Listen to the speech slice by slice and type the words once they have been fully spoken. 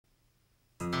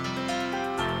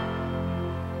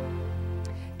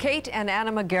Kate and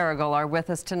Anna McGarrigle are with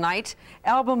us tonight.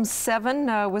 Album 7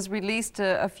 was released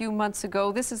a few months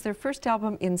ago. This is their first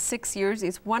album in 6 years.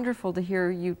 It's wonderful to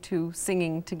hear you two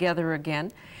singing together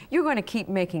again. You're going to keep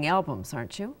making albums,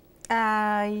 aren't you?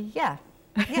 Yeah.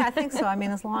 Yeah, I think so. I mean,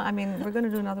 we're going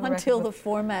to do another record. Until the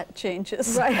format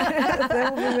changes. Right.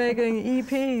 Then we'll be making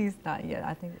EPs. Not yet.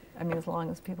 I mean, as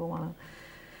long as people want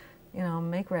to, you know,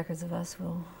 make records of us,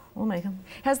 we'll make them.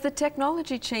 Has the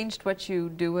technology changed what you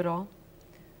do at all?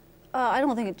 I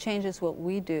don't think it changes what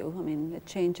we do. I mean, it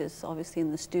changes, obviously, in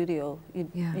the studio.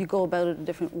 You go about it a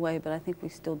different way, but I think we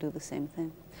still do the same thing.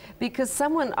 Because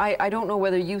someone, I don't know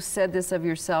whether you said this of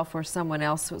yourself or someone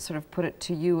else sort of put it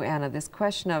to you, Anna, this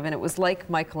question of, and it was like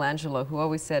Michelangelo, who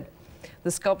always said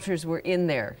the sculptures were in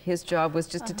there. His job was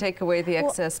just to take away the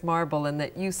excess marble, and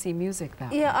that you see music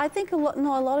that way. Yeah, I think a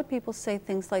lot of people say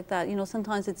things like that. You know,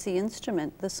 sometimes it's the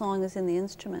instrument, the song is in the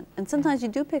instrument. And sometimes you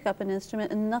do pick up an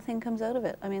instrument and nothing comes out of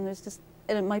it. I mean, there's just,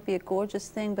 and it might be a gorgeous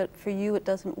thing, but for you it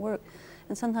doesn't work.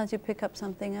 And sometimes you pick up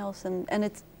something else, and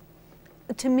it's,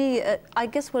 to me, I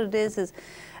guess what it is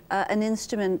an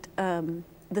instrument,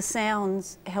 the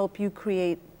sounds help you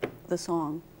create the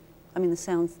song. I mean, the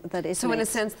sounds that it So makes. in a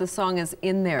sense, the song is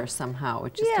in there somehow.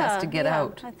 It just has to get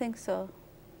out. I think so.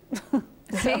 That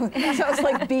sounds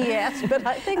like BS, but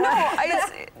I think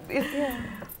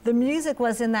The music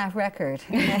was in that record.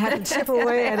 And they had to chip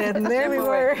away at it, and there we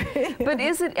were. But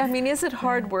is it, I mean, is it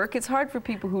hard work? It's hard for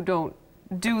people who don't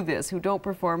do this, who don't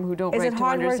perform, who don't write to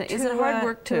understand. Is it hard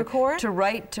work to record, to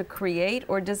write, to create,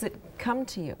 or does it come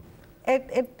to you?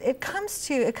 It comes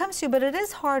to you, but it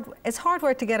is hard. It's hard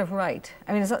work to get it right.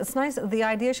 I mean, it's nice. The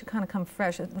idea should kind of come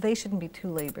fresh. They shouldn't be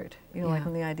too labored. You know, like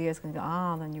when the idea is going to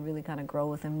go, then you really kind of grow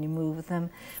with them and you move with them.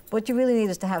 What you really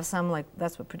need is to have some, like,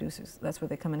 that's what producers, that's where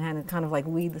they come in hand and kind of like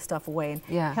weed the stuff away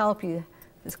and help you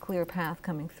this clear path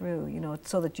coming through. You know,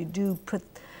 so that you do put,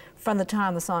 from the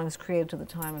time the song is created to the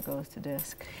time it goes to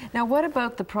disc. Now, what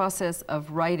about the process of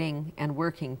writing and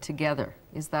working together?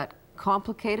 Is that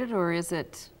complicated, or is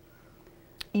it?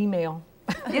 Email.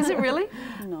 Is it really?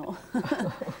 No.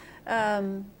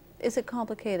 Is it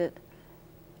complicated?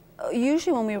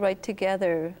 Usually when we write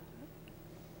together,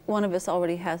 one of us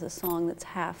already has a song that's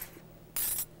half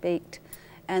baked,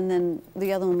 and then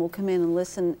the other one will come in and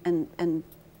listen and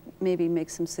maybe make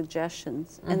some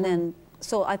suggestions. And then,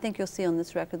 so I think you'll see on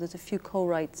this record there's a few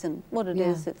co-writes, and what it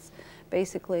is, it's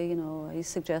basically, you know, you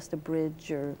suggest a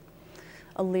bridge or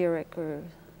a lyric or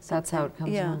something. That's how it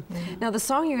comes on. Now, the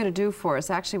song you're going to do for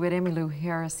us, actually we had Emmylou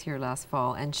Harris here last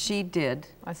fall, and she did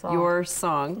your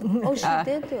song. Oh, she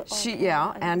did do it?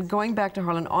 And Going Back to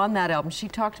Harlan on that album, she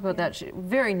talked about that.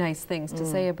 Very nice things to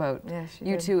say about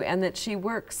you two, and that she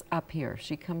works up here.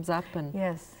 She comes up and...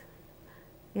 Yes.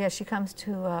 Yeah, she comes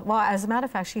to, well, as a matter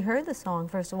of fact, she heard the song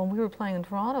first when we were playing in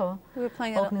Toronto. We were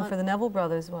playing opening for the Neville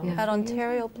Brothers. At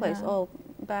Ontario Place,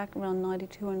 back around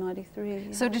 92 or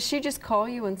 93. So did she just call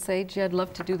you and say, gee, I'd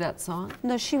love to do that song?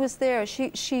 No, she was there.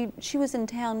 She was in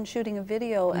town shooting a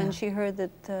video, and she heard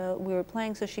that we were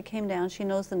playing, so she came down. She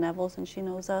knows the Nevilles and she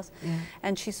knows us,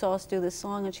 and she saw us do this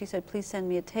song, and she said, please send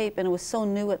me a tape. And it was so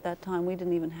new at that time, we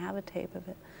didn't even have a tape of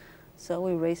it. So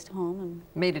we raced home and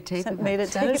made a tape of it. Made a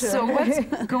tape. So what's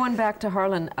Going Back to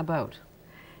Harlan about?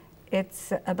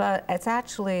 It's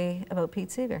actually about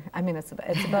Pete Seeger. I mean, it's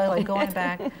about like going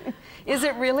back. Is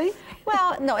it really?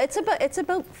 Well, no, it's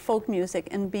about folk music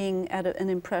and being at an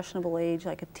impressionable age,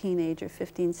 like a teenager,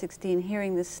 15, 16,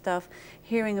 hearing this stuff,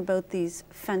 hearing about these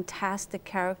fantastic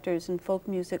characters in folk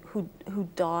music who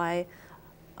die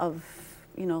of,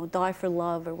 you know, die for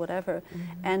love or whatever,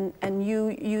 and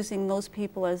you using those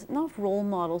people as not role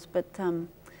models, but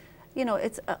you know,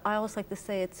 it's I always like to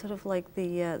say it's sort of like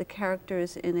the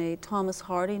characters in a Thomas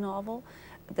Hardy novel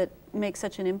that make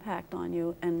such an impact on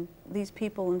you, and these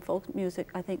people in folk music,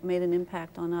 I think, made an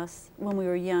impact on us when we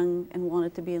were young and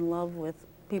wanted to be in love with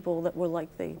people that were like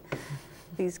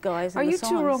these guys. Are you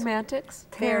two romantics?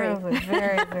 Terribly,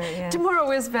 very, yes.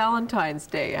 Tomorrow is Valentine's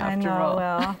Day, after all.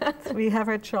 Well, we have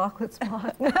our chocolate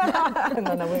spot.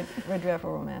 No, we're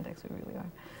dreadful romantics, we really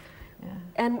are. Yeah.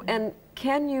 And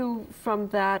can you, from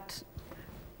that,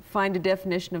 find a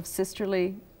definition of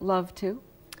sisterly love, too?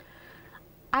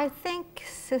 I think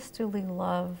sisterly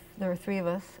love, there are three of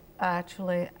us,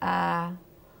 actually.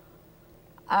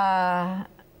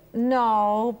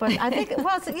 No, but I think,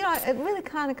 well, you know, it really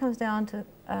kind of comes down to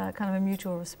kind of a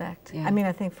mutual respect. I mean,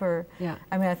 I think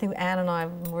I think Anne and I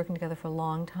have been working together for a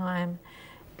long time,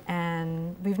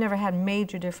 and we've never had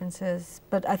major differences,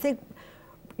 but I think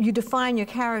you define your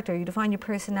character, you define your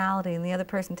personality, and the other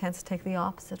person tends to take the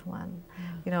opposite one,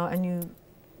 you know, and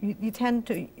you tend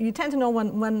to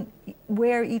know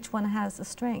where each one has a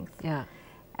strength.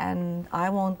 and I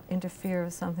won't interfere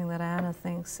with something that Anna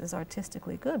thinks is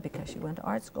artistically good because she went to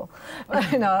art school.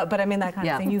 You know, but I mean that kind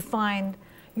of thing.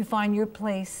 You find your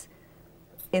place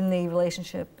in the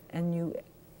relationship, and you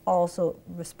also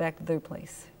respect their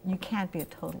place. You can't be a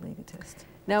total egotist.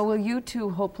 Now, will you two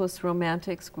hopeless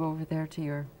romantics go over there to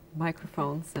your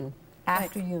microphones and...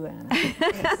 After you, Anna.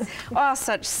 Yes. Oh,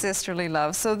 such sisterly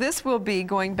love. So this will be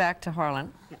Going Back to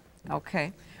Harlan. Yeah.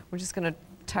 Okay. We're just going to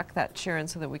tuck that chair in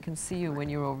so that we can see you when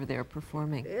you're over there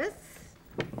performing. Yes.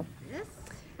 Yes.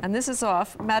 And this is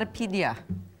off Matapedia.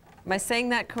 Am I saying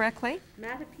that correctly?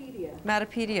 Matapedia.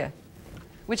 Matapedia.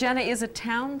 Which, Anna, is a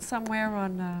town somewhere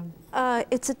on...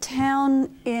 It's a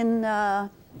town in,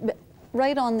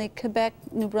 right on the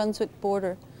Quebec-New Brunswick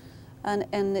border.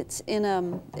 And it's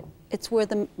in, it's where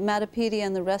the Matapedia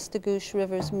and the Restigouche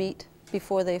rivers meet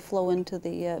before they flow into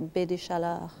the Baie des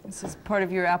Chaleurs. This is part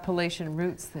of your Appalachian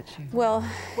roots that you... Well,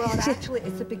 Actually,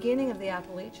 it's the beginning of the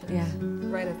Appalachians. Yeah.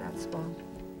 Right at that spot.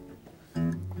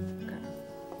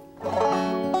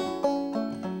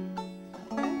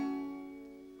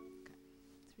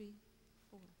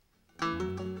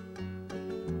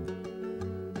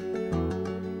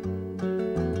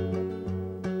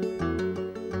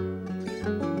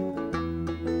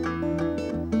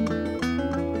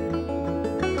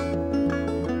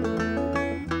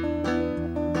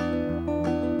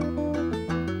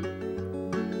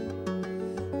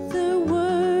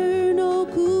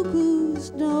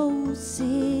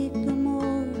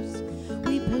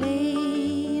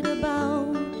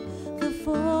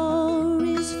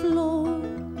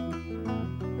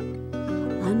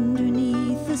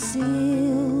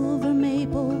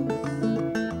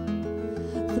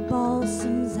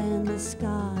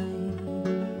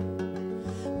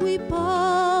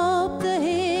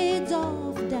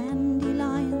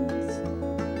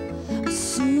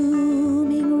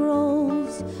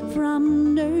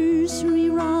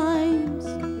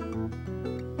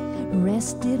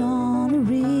 Rested on a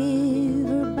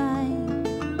river bank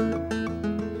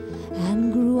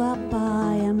and grew up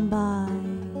by and by,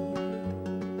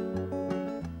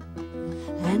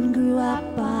 and grew up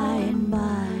by and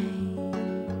by.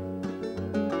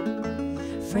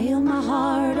 Frail my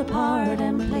heart apart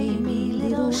and play me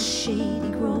little shady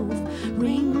grove.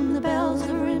 Ring the bells of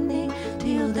Rimney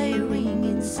till they ring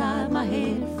inside my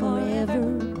head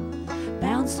forever.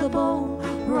 Bounce the bow,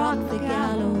 rock the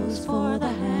gallows for the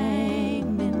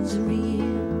hangman's reel,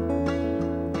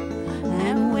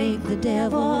 and wake the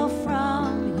devil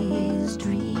from his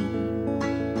dream.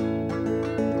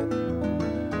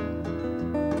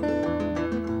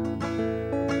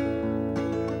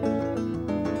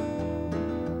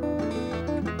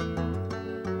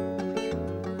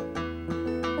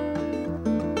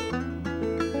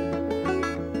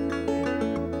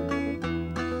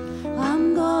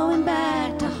 I'm going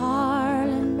back to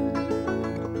Harlan.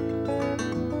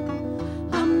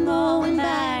 I'm going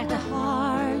back to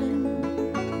Harlan.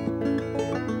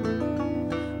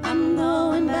 I'm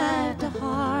going back to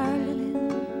Harlan.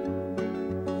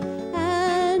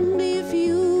 And if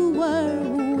you were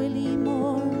Willie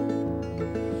Moore,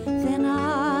 then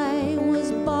I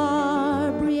was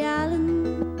Barbary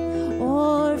Allen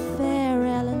or Fair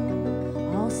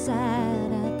Ellen, all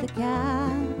sat at the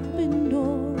cabin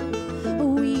door,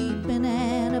 weeping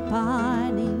and a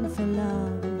pining for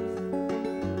love.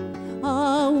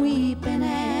 Oh, weeping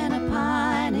and a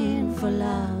pining for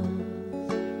love.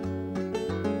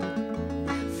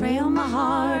 Frail my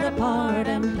heart apart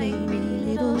and play me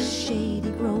little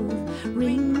shady grove.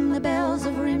 Ring the bells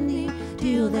of Rimney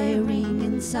till they ring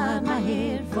inside my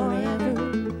head forever.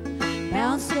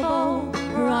 Bounce the bow,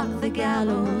 rock the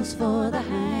gallows for the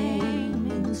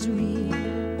hangman's reel,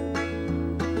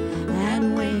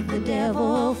 and wake the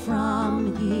devil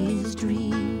from his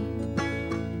dream.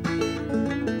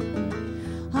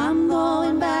 I'm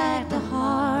going back to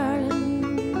Harlan.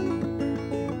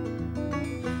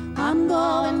 I'm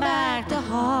going back to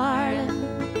Harlan.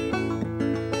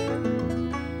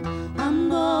 I'm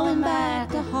going back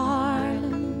to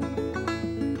Harlan.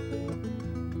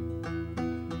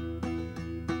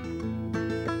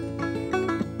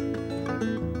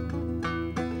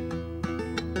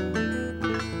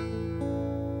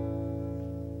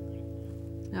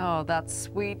 Oh, that's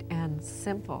sweet and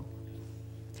simple.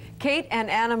 Kate and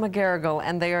Anna McGarrigle,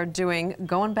 and they are doing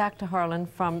Goin Back to Harlan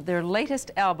from their latest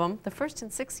album, the first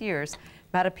in 6 years,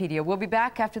 Matapedia. We'll be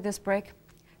back after this break,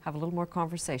 have a little more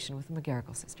conversation with the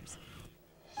McGarrigle sisters.